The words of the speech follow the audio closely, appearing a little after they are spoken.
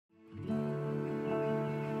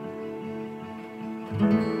We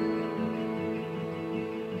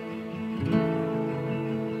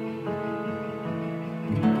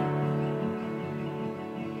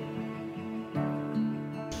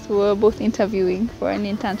were both interviewing for an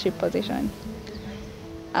internship position.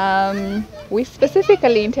 We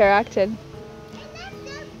specifically interacted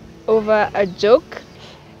over a joke.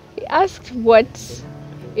 We asked what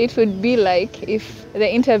it would be like if the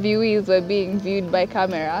interviewees were being viewed by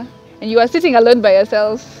camera and you are sitting alone by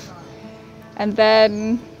yourself, and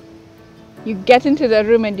then you get into the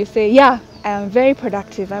room and you say, yeah, I am very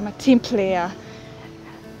productive, I'm a team player.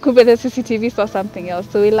 Could be the CCTV saw something else.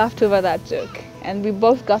 So we laughed over that joke, and we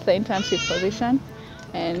both got the internship position,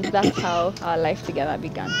 and that's how our life together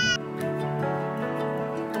began.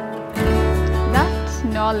 That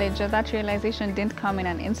knowledge or that realization didn't come in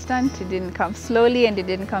an instant. It didn't come slowly, and it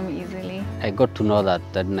didn't come easily. I got to know that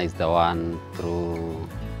Edna is the one through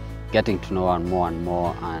getting to know her more and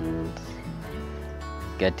more, and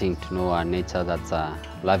getting to know her nature. That's a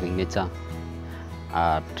loving nature,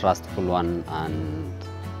 a trustful one, and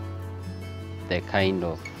the kind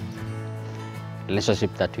of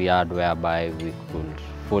relationship that we had whereby we could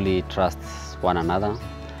fully trust one another.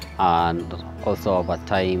 And also over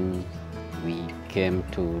time we came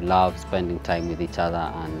to love spending time with each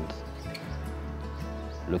other and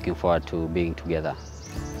looking forward to being together.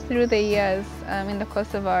 Through the years, in the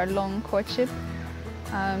course of our long courtship,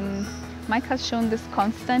 Mike has shown this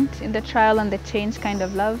constant in the trial and the change kind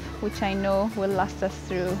of love, which I know will last us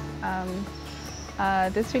through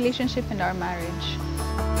this relationship and our marriage.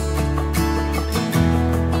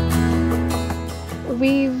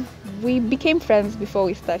 We became friends before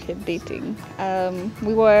we started dating.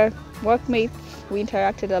 We were workmates, we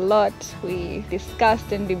interacted a lot, we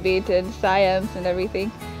discussed and debated science and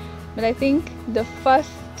everything. But I think the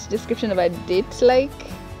first description of a date-like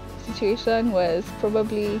situation was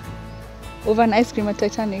probably over an ice cream at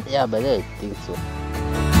Titanic. Yeah, but I think so.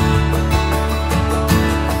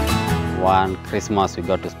 One Christmas we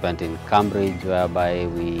got to spend in Cambridge, whereby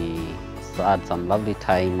we had some lovely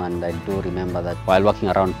time, and I do remember that while walking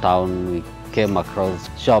around town we came across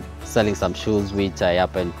a shop selling some shoes which I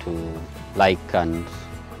happened to like, and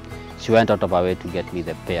she went out of her way to get me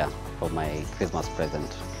the pair for my Christmas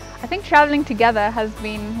present. I think traveling together has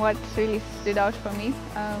been what really stood out for me.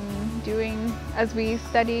 As we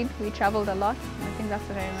studied, we traveled a lot. I think that's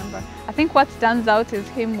what I remember. I think what stands out is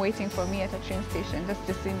him waiting for me at a train station just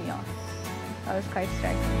to see me off. That was quite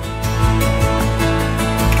striking.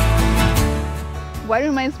 What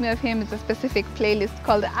reminds me of him is a specific playlist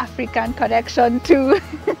called African Connection 2.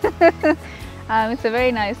 It's a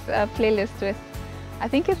very nice playlist with, I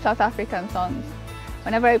think it's South African songs.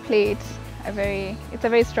 Whenever I play it, it's a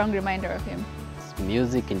very strong reminder of him.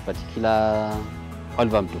 Music in particular,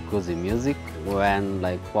 Oliver Mtukuzi music. When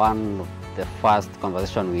one of the first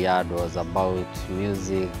conversation we had was about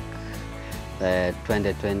music, the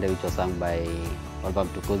 2020, which was sung by Oliver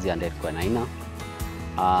Mtukuzi and Edna,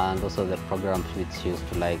 and also the programs which she used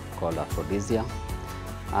to like called Aphrodisia.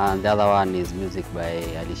 And the other one is music by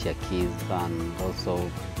Alicia Keys, and also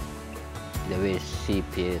the way she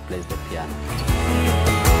plays the piano.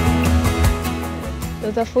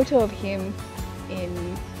 There's a photo of him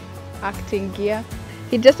in acting gear.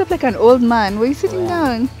 He dressed up like an old man. Were you sitting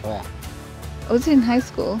down? Where? Was it in high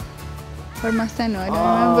school? Or Maseno? I don't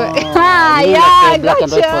remember. Yeah,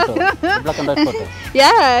 gotcha. Black and white photo.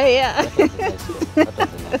 Yeah. That was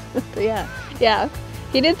a nice photo. Yeah.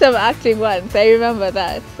 He did some acting once. I remember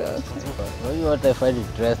that. So. What I find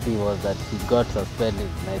interesting was that he got suspended in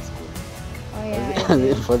high school. Oh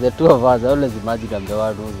yeah. For the two of us, I always imagine I'm the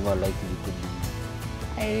one who's more likely to be.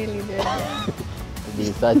 I really did. Yeah. To be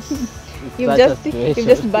in such You've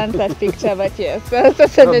just burnt that picture, but yes,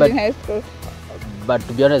 suspended in high school. But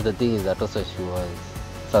to be honest, the thing is that also she was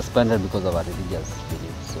suspended because of her religious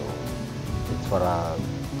beliefs, so it's for a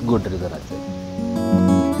good reason, I'd say.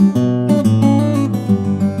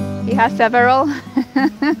 He has several.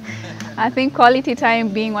 I think quality time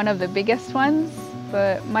being one of the biggest ones,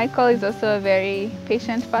 but Michael is also a very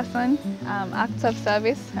patient person. Acts of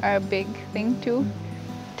service are a big thing too.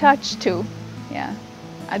 Touch too, yeah,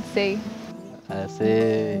 I'd say. I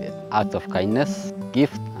say acts of kindness,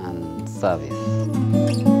 gift and service.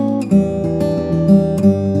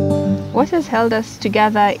 What has held us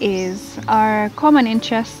together is our common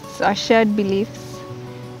interests, our shared beliefs,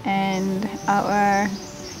 and our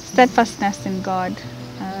steadfastness in God.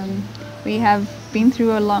 We have been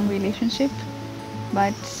through a long relationship,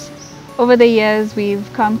 but over the years we've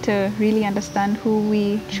come to really understand who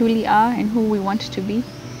we truly are and who we want to be.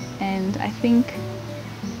 And I think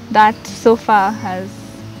that so far has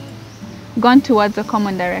gone towards a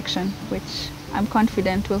common direction, which I'm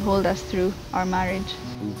confident will hold us through our marriage.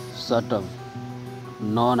 We've sort of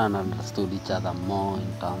known and understood each other more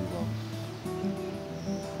in terms of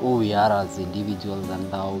who we are as individuals and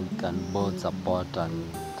how we can both support and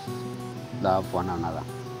love one another.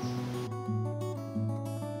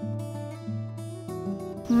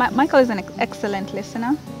 Michael is an excellent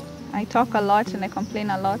listener. I talk a lot and I complain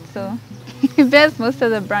a lot, so he bears most of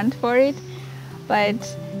the brunt for it.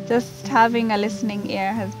 But just having a listening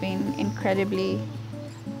ear has been incredibly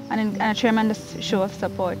and a tremendous show of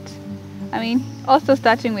support. I mean, also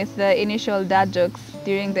starting with the initial dad jokes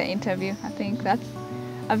during the interview, I think that's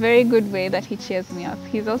a very good way that he cheers me up.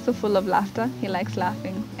 He's also full of laughter. He likes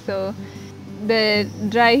laughing. So the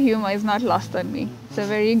dry humor is not lost on me. It's a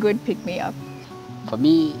very good pick-me-up. For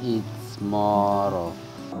me, it's more of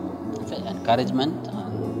encouragement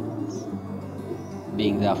and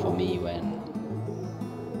being there for me when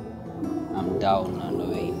I'm down and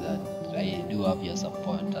knowing that I do have your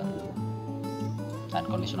support and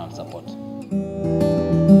unconditional support.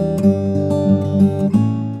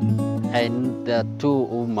 And the two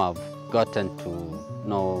whom I've gotten to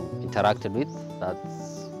know, interacted with,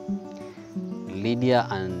 that's Lydia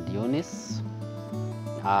and Eunice.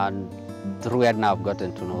 And through Edna, I've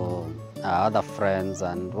gotten to know other friends,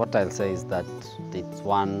 and what I'll say is that it's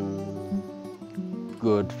one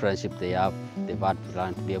good friendship they've had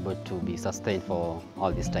to be able to be sustained for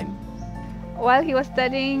all this time. While he was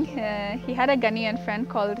studying, he had a Ghanaian friend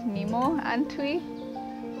called Nemo Antwi.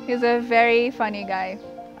 He's a very funny guy.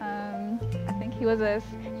 I think he was a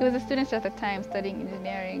student at the time studying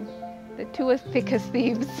engineering. The two was thick as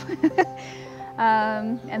thieves.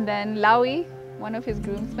 And then Lawi, one of his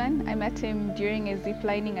groomsmen, I met him during a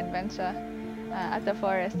ziplining adventure at the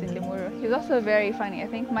forest in Limuru. He's also very funny. I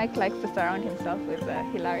think Mike likes to surround himself with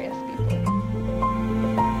hilarious people.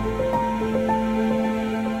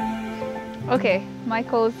 Okay,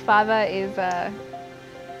 Michael's father is a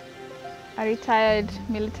retired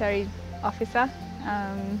military officer.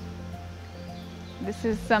 This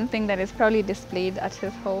is something that is probably displayed at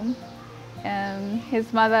his home.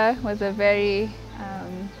 His mother was a very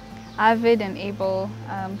avid and able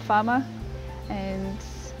farmer, and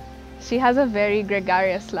she has a very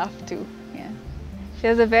gregarious laugh too. Yeah, she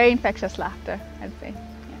has a very infectious laughter, I'd say.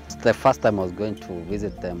 Yeah. The first time I was going to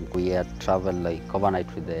visit them, we had traveled like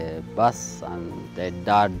overnight with the bus, and the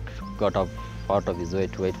dad got out of his way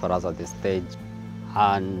to wait for us at the stage,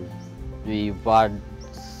 and we had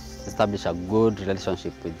established a good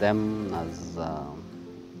relationship with them as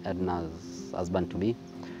Edna's husband-to-be,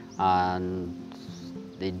 and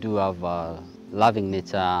they do have a loving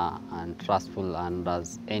nature and trustful, and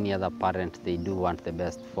as any other parent, they do want the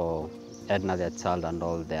best for Edna, their child, and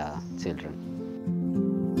all their children.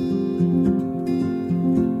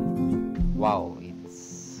 Wow,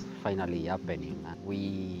 it's finally happening.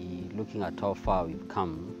 We, looking at how far we've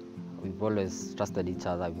come, we've always trusted each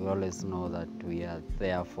other. We always know that we are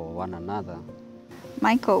there for one another.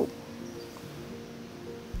 Michael,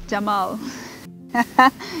 Jamal,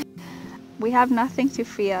 we have nothing to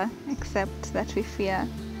fear except that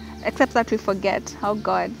we forget how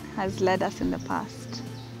God has led us in the past.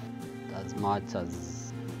 As much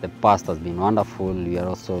as the past has been wonderful, we are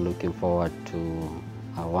also looking forward to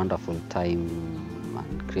a wonderful time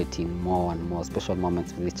and creating more and more special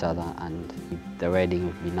moments with each other. And the wedding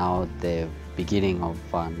will be now the beginning of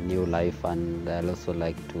a new life, and I'd also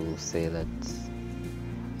like to say that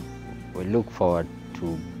we look forward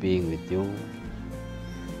to being with you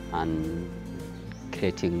and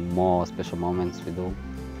creating more special moments with you,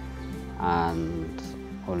 and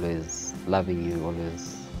always loving you,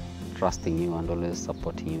 always trusting you, and always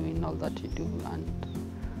supporting you in all that you do,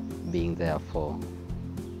 and being there for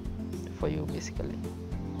you, basically.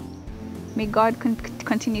 May God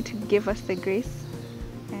continue to give us the grace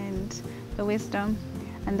and the wisdom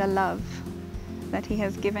and the love that He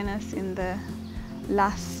has given us in the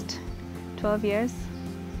last 12 years.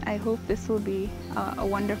 I hope this will be a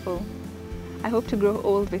wonderful. I hope to grow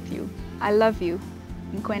old with you. I love you.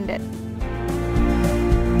 Nkwende.